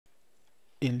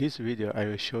In this video, I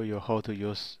will show you how to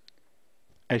use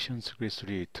ActionScript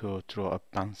 3 to draw a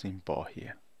bouncing ball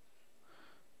here.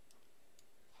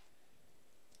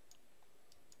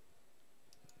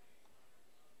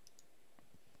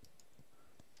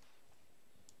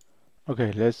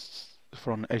 Okay, let's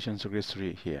from ActionScript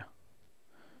 3 here.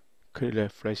 Click the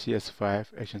Flash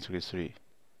CS5 ActionScript 3.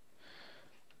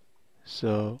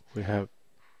 So we have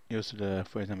used the,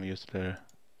 for example, use the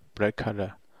black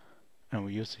color, and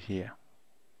we use here.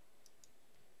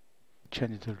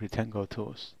 Change it to rectangle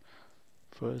tools.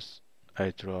 First,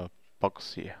 I draw a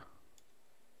box here,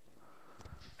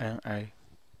 and I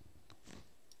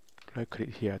right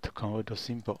click here to convert to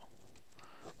symbol.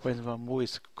 For example, movie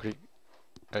click,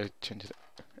 I change it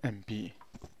MB.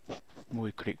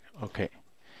 Movie click, OK.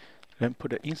 Then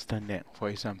put the instant name. For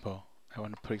example, I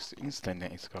want to put the instant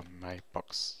name. It's called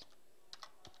mybox.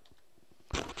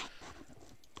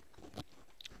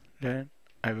 Then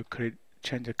I will click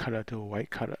change the color to white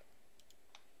color,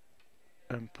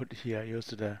 and put here use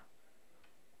the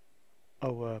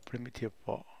our primitive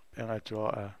ball, and I draw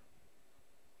a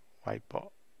white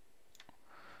ball.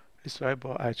 This white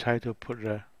ball I try to put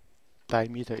the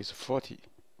diameter is 40.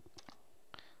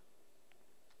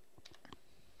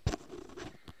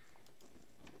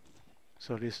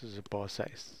 So this is the ball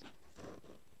size.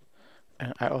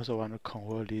 And I also want to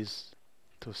convert this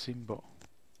to symbol.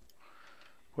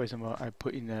 For example, I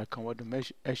put in a convert the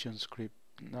ActionScript.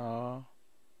 Now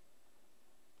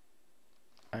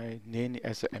I name it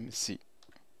as a MC.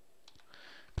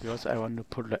 Because I want to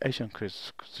put the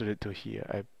ActionScript to here,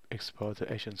 I export the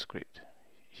ActionScript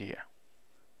here.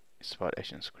 Export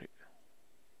ActionScript.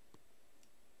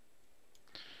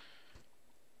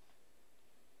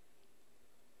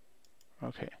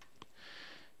 Okay.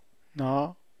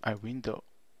 Now I window.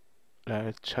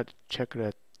 Let's check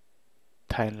the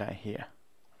timeline here.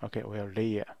 Okay, we have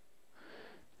layer.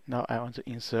 Now I want to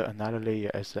insert another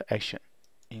layer as the action.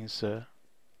 Insert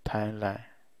timeline,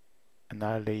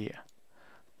 another layer.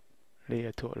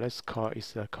 Layer 2. Let's call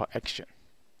it call action.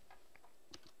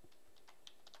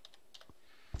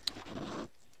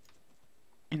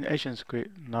 In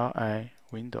ActionScript, now I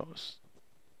Windows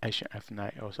Action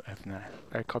F9, also F9.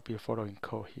 I copy the following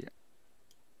code here.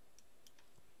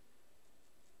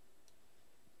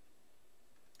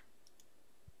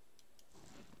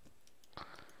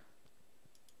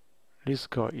 This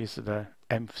code is the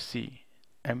MC.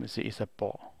 MC is a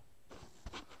ball.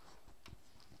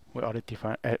 We already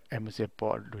defined MC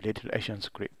ball related to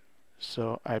ActionScript.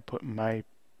 So I put my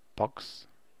box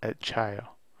at child.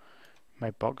 My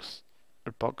box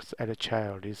at a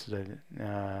child is the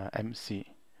MC.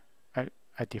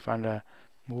 I define the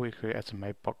MovieClip as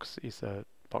my box is a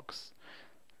box.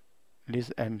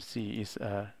 This MC is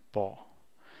a ball.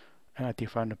 And I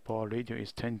define the ball radius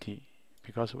is 20.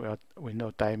 Because we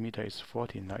know diameter is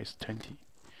 40, now it's 20.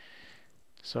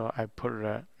 So I put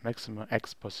the maximum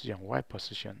X position, Y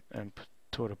position, and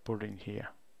put the boolean here,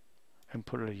 and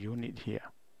put the unit here.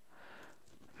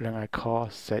 Then I call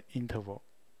set interval.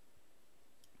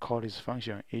 Call this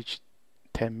function each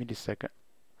 10 milliseconds.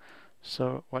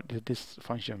 So what does this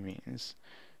function means?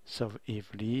 So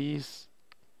if this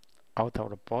out of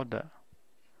the border,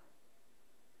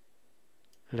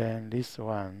 then this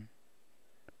one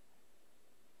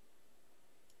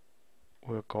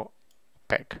will go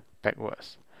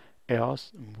backwards,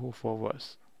 else move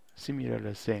forwards. Similarly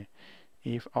the same.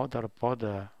 If out of the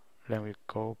border, then we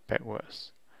go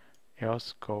backwards,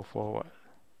 else go forward.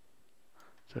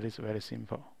 So this is very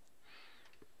simple.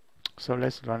 So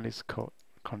let's run this code.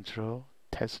 Control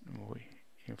test movie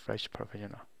in Flash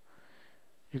Professional.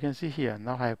 You can see here,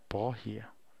 now I have ball here.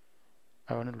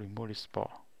 I want to remove this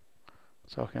ball.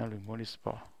 So I can remove this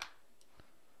ball.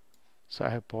 So I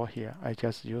have ball here. I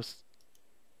just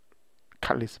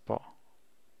cut this ball.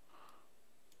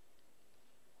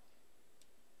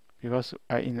 Because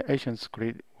in the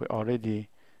ActionScript, we already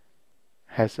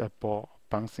has a ball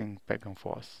bouncing back and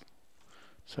forth.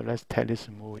 So let's test this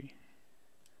movie.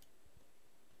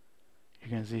 You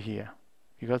can see here,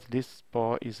 because this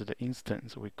ball is the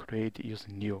instance we create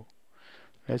using new.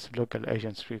 Let's look at the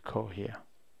ActionScript code here.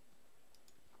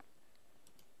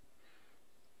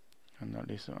 And not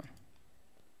this one.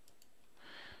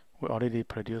 We already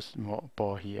produced more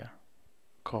ball here.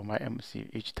 Call my MC.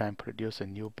 Each time produce a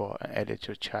new ball and add it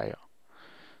to child.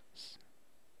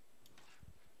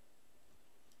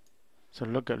 So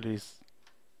look at this.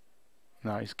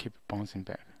 Now it's keep bouncing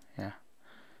back. Yeah.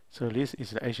 So this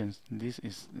is the actions. This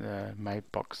is my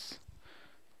box.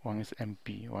 One is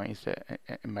MB. One is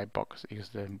my box. Is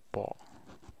the ball.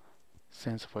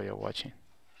 Thanks for your watching.